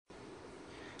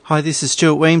Hi, this is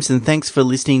Stuart Weems, and thanks for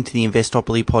listening to the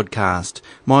Investopoly podcast.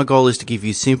 My goal is to give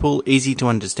you simple, easy to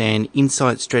understand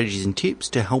insights, strategies and tips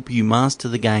to help you master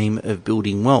the game of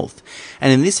building wealth.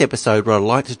 And in this episode, what I'd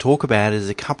like to talk about is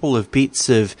a couple of bits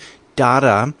of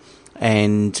data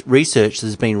and research that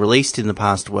has been released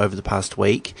over the past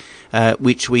week,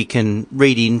 which we can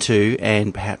read into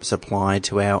and perhaps apply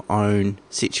to our own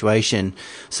situation.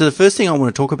 So the first thing I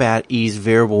want to talk about is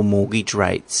variable mortgage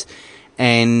rates.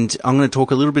 And I'm going to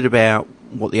talk a little bit about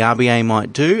what the RBA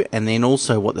might do and then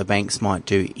also what the banks might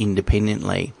do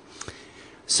independently.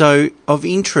 So of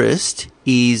interest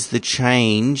is the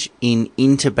change in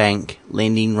interbank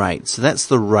lending rates. So that's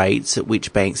the rates at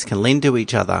which banks can lend to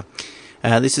each other.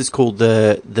 This is called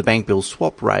the bank bill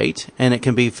swap rate, and it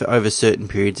can be for over certain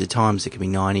periods of time. So it can be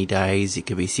 90 days, it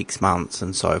could be 6 months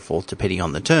and so forth, depending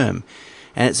on the term.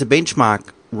 And it's a benchmark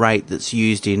rate that's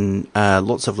used in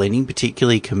lots of lending,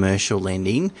 particularly commercial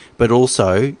lending, but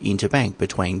also interbank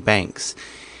between banks.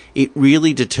 It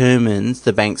really determines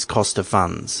the bank's cost of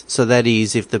funds. So that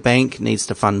is, if the bank needs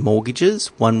to fund mortgages,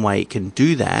 one way it can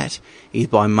do that is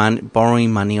by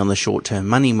borrowing money on the short-term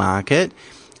money market,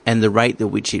 and the rate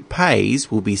at which it pays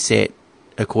will be set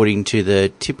according to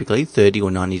the typically 30 or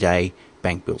 90-day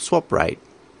bank bill swap rate.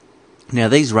 Now,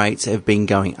 these rates have been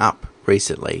going up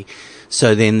recently.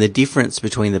 So then the difference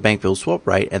between the bank bill swap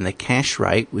rate and the cash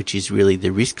rate, which is really the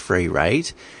risk-free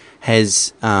rate,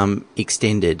 has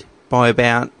extended by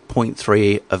about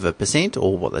 0.3%,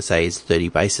 or what they say is 30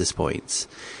 basis points.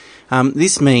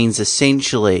 This means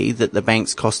essentially that the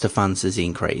bank's cost of funds has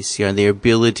increased. Their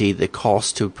ability, the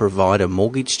cost to provide a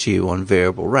mortgage to you on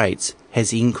variable rates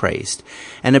has increased.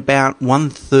 And about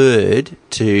 1/3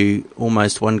 to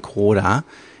almost 1/4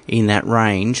 in that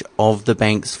range of the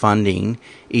bank's funding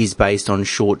is based on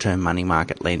short-term money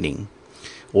market lending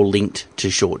or linked to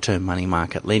short-term money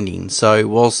market lending. So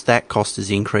whilst that cost has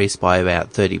increased by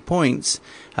about 30 points,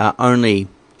 only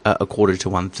a quarter to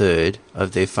 1/3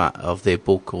 of their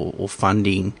book or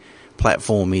funding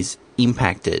platform is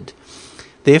impacted.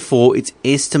 Therefore, it's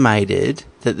estimated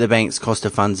that the bank's cost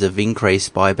of funds have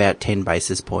increased by about 10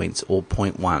 basis points or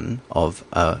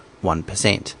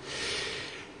 0.1%.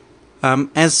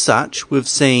 As such, we've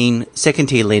seen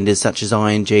second-tier lenders such as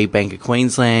ING, Bank of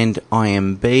Queensland,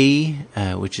 IMB,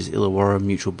 which is Illawarra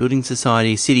Mutual Building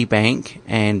Society, Citibank,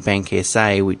 and Bank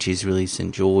SA, which is really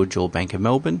St George or Bank of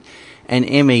Melbourne, and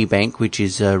ME Bank, which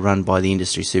is run by the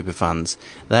industry super funds.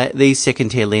 These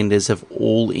second-tier lenders have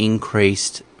all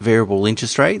increased variable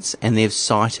interest rates, and they've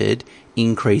cited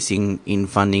increasing in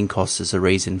funding costs as a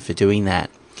reason for doing that.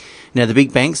 Now, the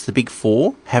big banks, the big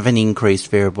four, haven't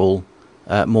increased variable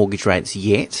mortgage rates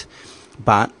yet,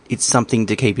 but it's something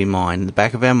to keep in mind in the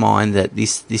back of our mind that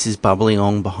this is bubbling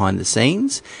on behind the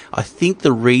scenes. I think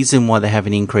the reason why they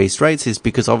haven't increased rates is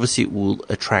because obviously it will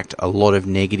attract a lot of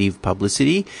negative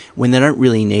publicity when they don't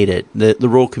really need it. The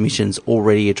Royal Commission's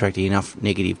already attracting enough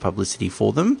negative publicity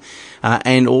for them,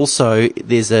 and also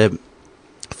there's a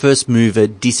first mover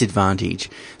disadvantage.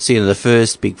 So, the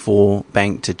first big four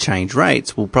bank to change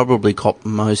rates will probably cop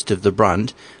most of the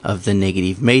brunt of the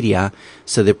negative media.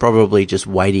 So they're probably just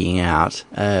waiting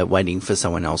for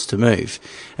someone else to move.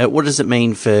 What does it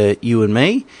mean for you and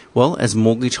me? Well, as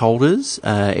mortgage holders,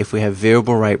 if we have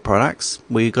variable rate products,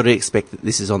 we've got to expect that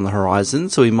this is on the horizon.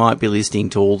 So we might be listening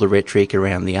to all the rhetoric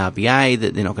around the RBA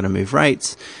that they're not going to move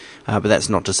rates. But that's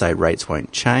not to say rates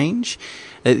won't change.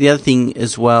 The other thing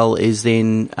as well is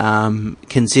then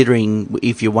considering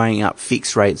if you're weighing up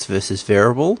fixed rates versus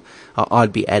variable,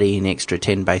 I'd be adding an extra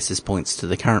 10 basis points to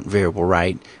the current variable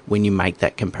rate when you make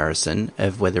that comparison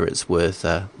of whether it's worth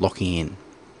locking in.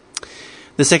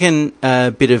 The second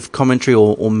bit of commentary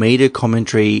or media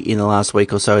commentary in the last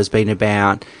week or so has been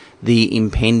about the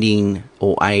impending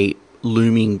or a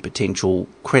looming potential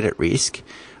credit risk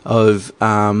of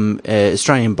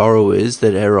Australian borrowers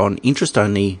that are on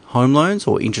interest-only home loans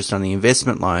or interest-only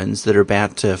investment loans that are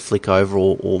about to flick over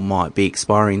or might be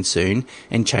expiring soon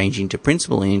and changing to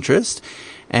principal and interest.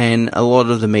 And a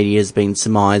lot of the media has been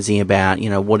surmising about,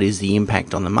 what is the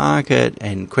impact on the market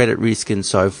and credit risk and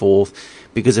so forth.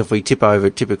 Because if we tip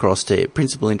across to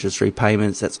principal interest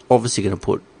repayments, that's obviously going to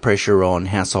put pressure on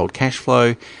household cash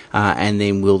flow, and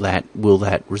then will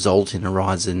that result in a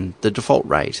rise in the default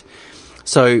rate?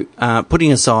 So,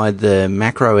 putting aside the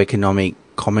macroeconomic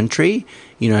commentary,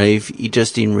 if you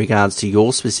just in regards to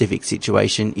your specific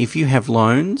situation, if you have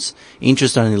loans,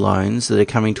 interest-only loans that are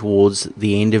coming towards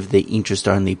the end of the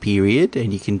interest-only period,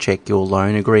 and you can check your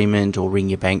loan agreement or ring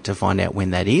your bank to find out when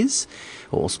that is,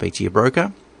 or speak to your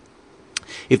broker.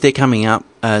 if they're coming up,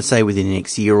 say within the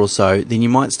next year or so, then you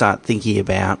might start thinking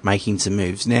about making some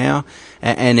moves now,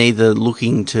 and either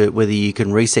looking to whether you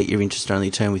can reset your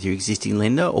interest-only term with your existing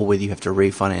lender, or whether you have to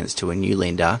refinance to a new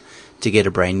lender to get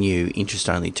a brand new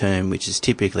interest-only term, which is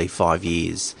typically 5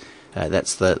 years.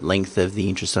 That's the length of the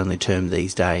interest-only term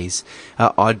these days.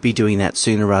 I'd be doing that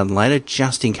sooner rather than later,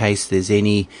 just in case there's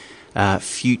any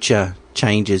future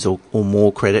changes or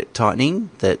more credit tightening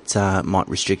that might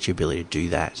restrict your ability to do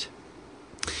that.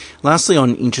 Lastly,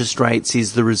 on interest rates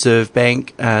is the Reserve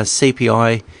Bank.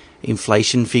 CPI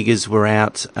inflation figures were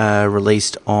out,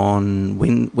 released on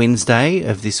Wednesday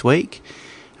of this week,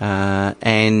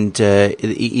 and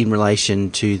in relation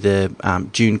to the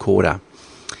June quarter.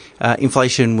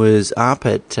 Inflation was up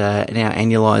at now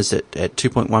annualised at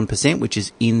 2.1%, which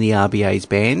is in the RBA's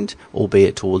band,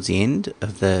 albeit towards the end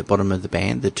of the bottom of the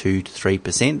band, the 2 to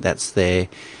 3%. That's their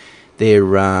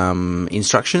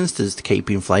instructions to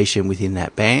keep inflation within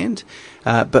that band.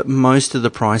 But most of the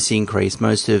price increase,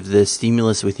 most of the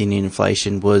stimulus within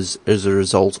inflation was as a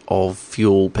result of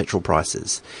petrol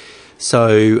prices.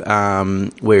 So,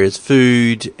 whereas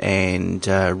food and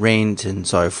rent and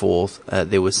so forth,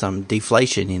 there was some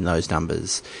deflation in those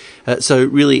numbers. So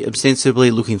really, ostensibly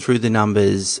looking through the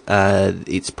numbers,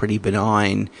 it's pretty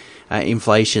benign.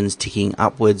 Inflation's ticking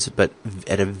upwards, but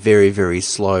at a very, very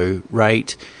slow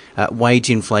rate. Wage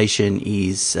inflation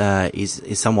is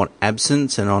somewhat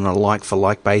absent, and on a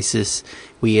like-for-like basis,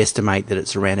 we estimate that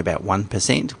it's around about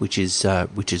 1%, which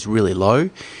is really low.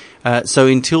 So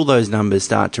until those numbers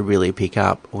start to really pick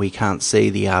up, we can't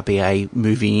see the RBA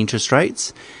moving interest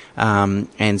rates.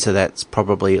 And so that's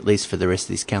probably at least for the rest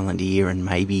of this calendar year and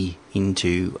maybe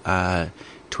into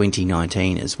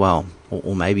 2019 as well,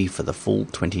 or maybe for the full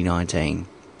 2019.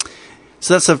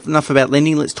 So that's enough about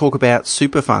lending. Let's talk about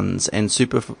super funds and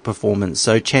super performance.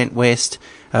 So Chant West,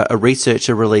 a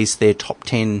researcher, released their top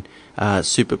 10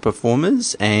 super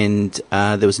performers, and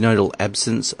there was notable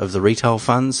absence of the retail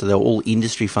funds, so they were all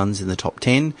industry funds in the top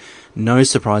 10. No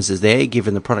surprises there,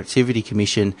 given the Productivity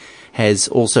Commission has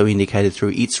also indicated through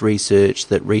its research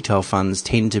that retail funds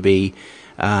tend to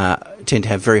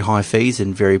have very high fees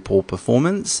and very poor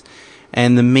performance.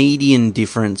 And the median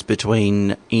difference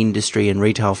between industry and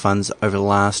retail funds over the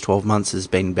last 12 months has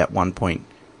been about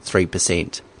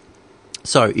 1.3%.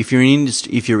 So if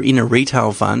you're in a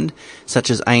retail fund, such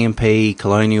as AMP,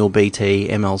 Colonial, BT,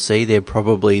 MLC, they're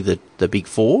probably the big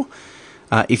four.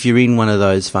 If you're in one of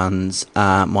those funds,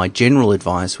 my general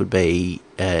advice would be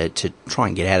to try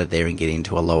and get out of there and get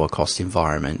into a lower cost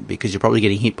environment, because you're probably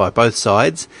getting hit by both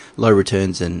sides, low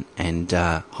returns and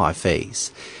high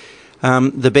fees.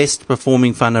 The best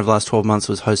performing fund over the last 12 months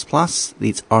was Host Plus,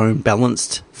 its own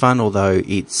balanced fund, although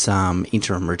its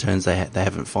interim returns, they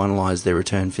haven't finalised their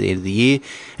return for the end of the year,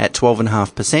 at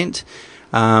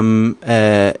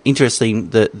 12.5%. Interesting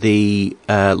that the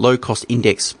low-cost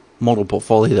index model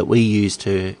portfolio that we use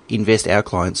to invest our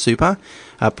clients' super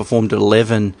performed at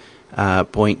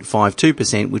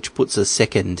 11.52%, which puts us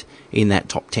second in that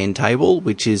top 10 table,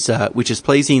 which is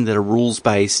pleasing that a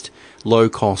rules-based,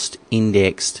 low-cost,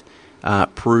 indexed,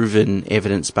 proven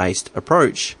evidence-based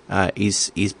approach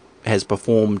has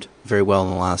performed very well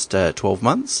in the last 12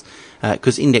 months,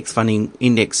 because index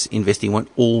investing won't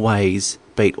always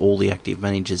beat all the active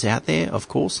managers out there, of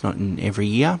course, not in every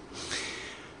year.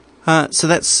 So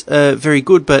that's very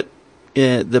good, but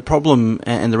the problem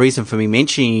and the reason for me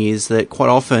mentioning is that quite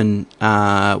often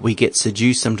we get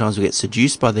seduced. Sometimes we get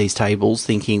seduced by these tables,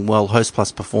 thinking, well, Host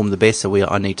Plus performed the best, so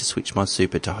I need to switch my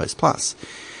super to Host Plus.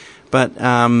 But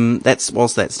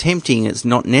whilst that's tempting, it's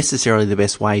not necessarily the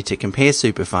best way to compare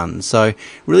super funds. So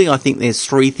really, I think there's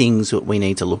three things that we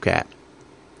need to look at.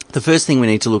 The first thing we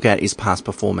need to look at is past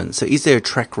performance. So is there a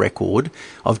track record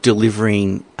of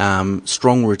delivering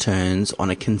strong returns on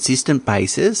a consistent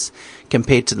basis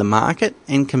compared to the market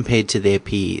and compared to their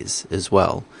peers as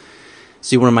well?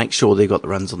 So you want to make sure they've got the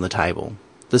runs on the table.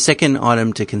 The second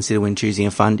item to consider when choosing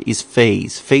a fund is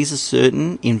fees. Fees are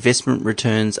certain, investment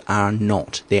returns are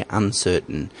not. They're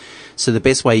uncertain. So the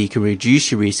best way you can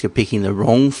reduce your risk of picking the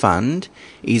wrong fund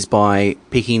is by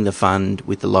picking the fund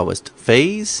with the lowest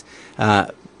fees.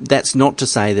 That's not to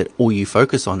say that all you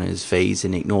focus on is fees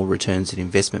and ignore returns and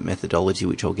investment methodology,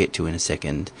 which I'll get to in a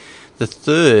second. The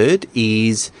third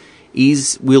is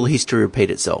will history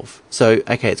repeat itself? So,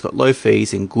 okay, it's got low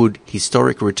fees and good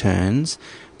historic returns,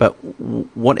 but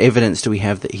what evidence do we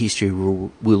have that history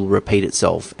will repeat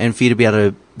itself? And for you to be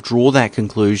able to draw that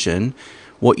conclusion,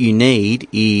 what you need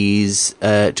is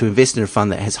to invest in a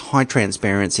fund that has high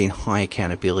transparency and high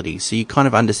accountability. So you kind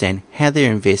of understand how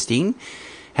they're investing,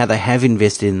 how they have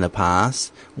invested in the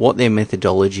past, what their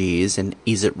methodology is, and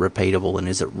is it repeatable and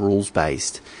is it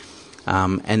rules-based.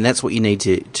 And that's what you need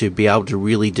to be able to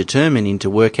really determine and to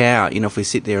work out. If we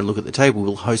sit there and look at the table,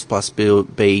 will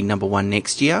Hostplus be number one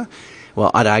next year?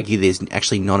 Well, I'd argue there's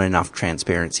actually not enough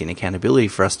transparency and accountability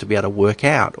for us to be able to work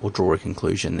out or draw a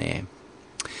conclusion there.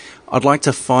 I'd like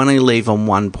to finally leave on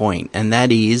one point, and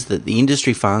that is that the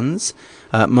industry funds,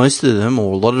 most of them,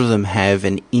 or a lot of them, have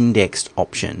an indexed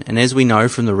option. And as we know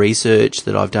from the research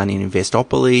that I've done in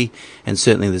Investopoly, and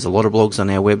certainly there's a lot of blogs on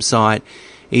our website,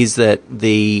 is that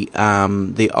the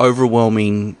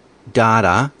overwhelming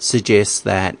data suggests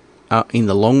that in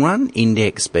the long run,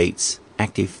 index beats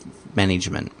active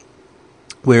management.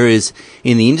 Whereas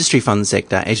in the industry fund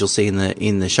sector, as you'll see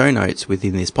in the show notes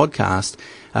within this podcast,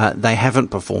 they haven't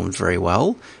performed very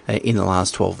well in the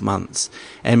last 12 months.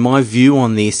 And my view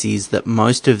on this is that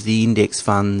most of the industry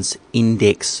funds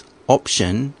index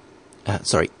options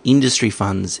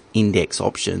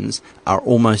are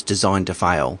almost designed to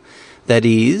fail. That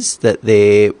is, that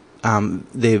they've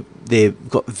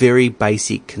got very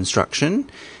basic construction,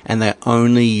 and they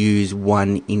only use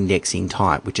one indexing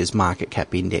type, which is market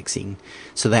cap indexing.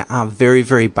 So they are very,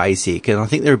 very basic, and I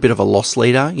think they're a bit of a loss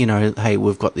leader. Hey,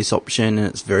 we've got this option and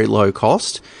it's very low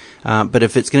cost. But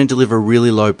if it's going to deliver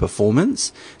really low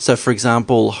performance, so for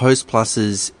example,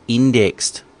 Hostplus's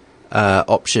indexed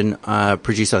option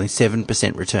produced only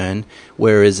 7% return,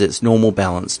 whereas its normal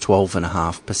balance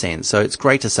 12.5%. So it's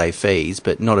great to save fees,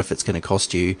 but not if it's going to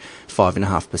cost you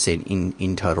 5.5%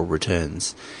 in total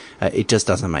returns. It just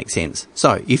doesn't make sense.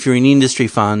 So if you're an industry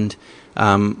fund,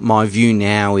 my view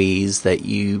now is that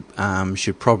you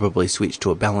should probably switch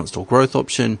to a balanced or growth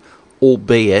option,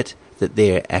 albeit that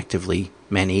they're actively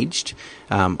managed.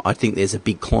 I think there's a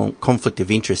big conflict of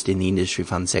interest in the industry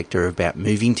fund sector about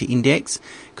moving to index,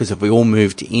 because if we all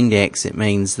move to index, it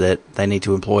means that they need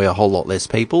to employ a whole lot less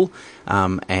people,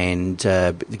 and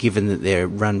given that they're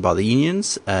run by the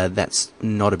unions, that's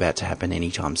not about to happen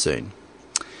anytime soon.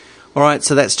 All right,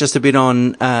 so that's just a bit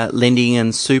on lending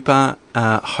and super.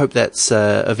 Hope that's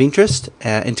of interest.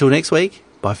 Until next week,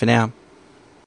 bye for now.